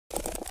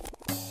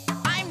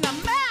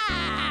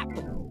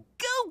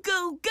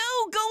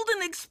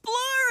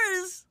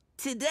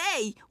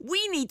Today,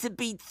 we need to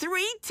beat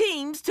 3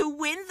 teams to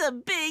win the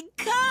big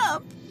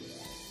cup.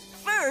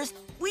 First,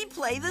 we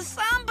play the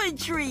Samba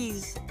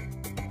trees.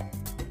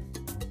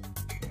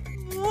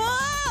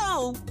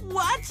 Whoa!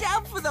 Watch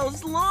out for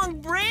those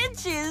long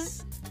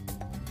branches.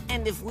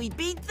 And if we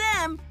beat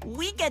them,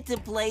 we get to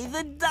play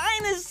the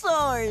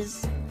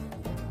dinosaurs.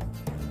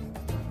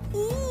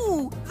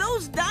 Ooh,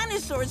 those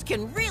dinosaurs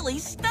can really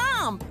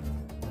stomp.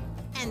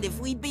 And if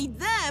we beat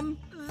them,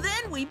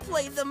 then we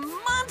play the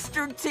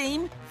monster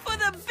team for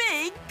the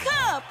big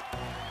cup.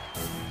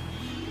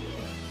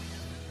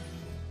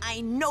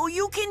 I know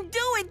you can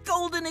do it,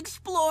 Golden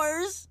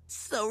Explorers.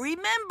 So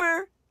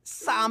remember,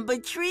 Samba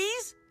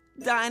trees,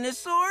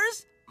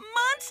 dinosaurs,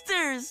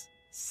 monsters.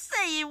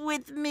 Say it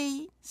with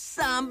me.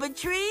 Samba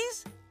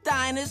trees,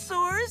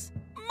 dinosaurs,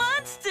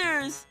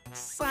 monsters.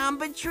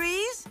 Samba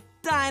trees,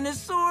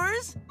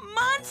 dinosaurs,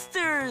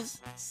 monsters.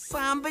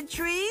 Samba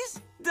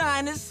trees,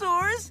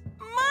 dinosaurs,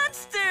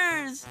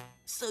 monsters.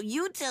 So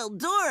you tell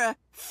Dora,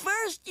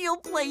 first you'll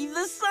play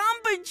the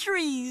Samba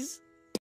trees.